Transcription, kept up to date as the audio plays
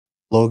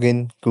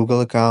Login Google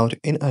account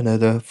in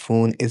another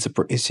phone is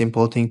a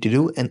simple thing to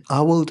do, and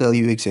I will tell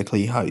you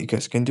exactly how you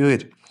guys can do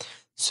it.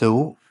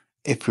 So,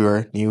 if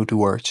you're new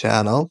to our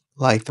channel,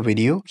 like the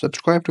video,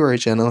 subscribe to our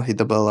channel, hit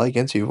the bell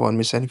icon so you won't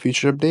miss any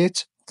future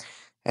updates.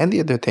 And the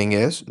other thing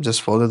is,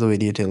 just follow the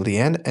video till the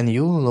end, and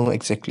you will know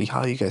exactly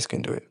how you guys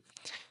can do it.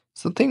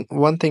 So,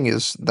 one thing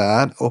is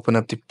that open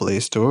up the Play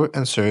Store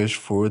and search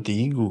for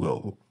the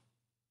Google.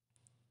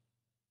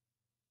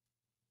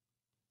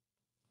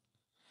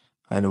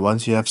 And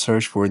once you have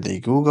searched for the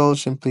Google,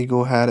 simply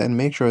go ahead and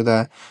make sure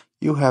that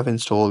you have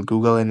installed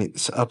Google and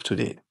it's up to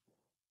date.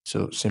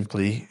 So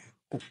simply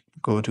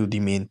go to the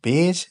main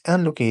page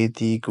and locate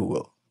the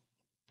Google.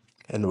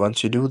 And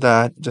once you do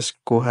that, just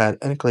go ahead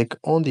and click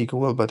on the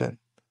Google button.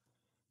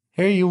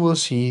 Here you will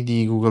see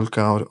the Google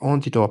account on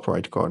the top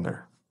right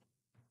corner.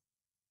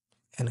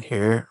 And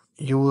here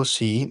you will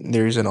see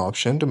there is an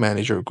option to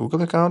manage your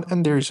Google account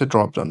and there is a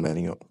drop down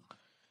menu.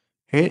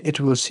 Here it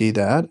will see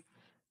that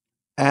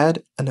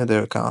add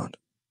another account.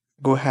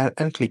 Go ahead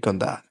and click on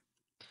that.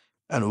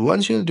 And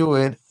once you do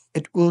it,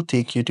 it will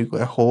take you to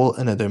a whole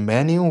another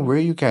menu where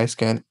you guys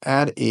can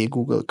add a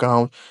Google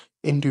account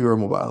into your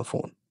mobile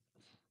phone.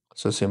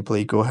 So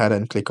simply go ahead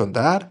and click on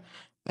that.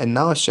 And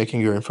now it's checking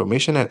your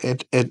information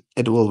and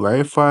it will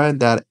verify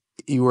that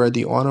you are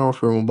the owner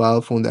of your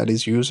mobile phone that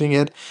is using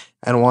it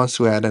and wants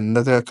to add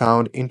another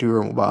account into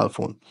your mobile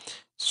phone.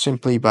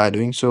 Simply by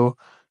doing so,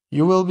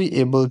 you will be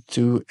able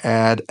to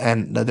add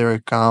another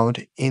account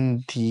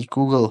in the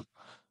Google.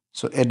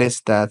 So it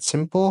is that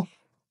simple.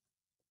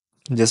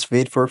 Just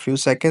wait for a few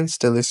seconds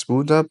till it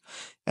boots up,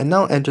 and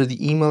now enter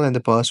the email and the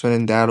password,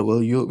 and that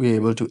will you'll be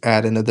able to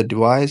add another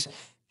device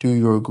to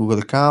your Google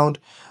account,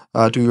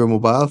 to your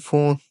mobile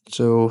phone.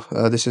 So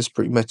this is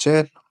pretty much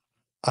it.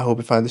 I hope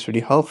you find this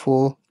really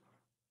helpful.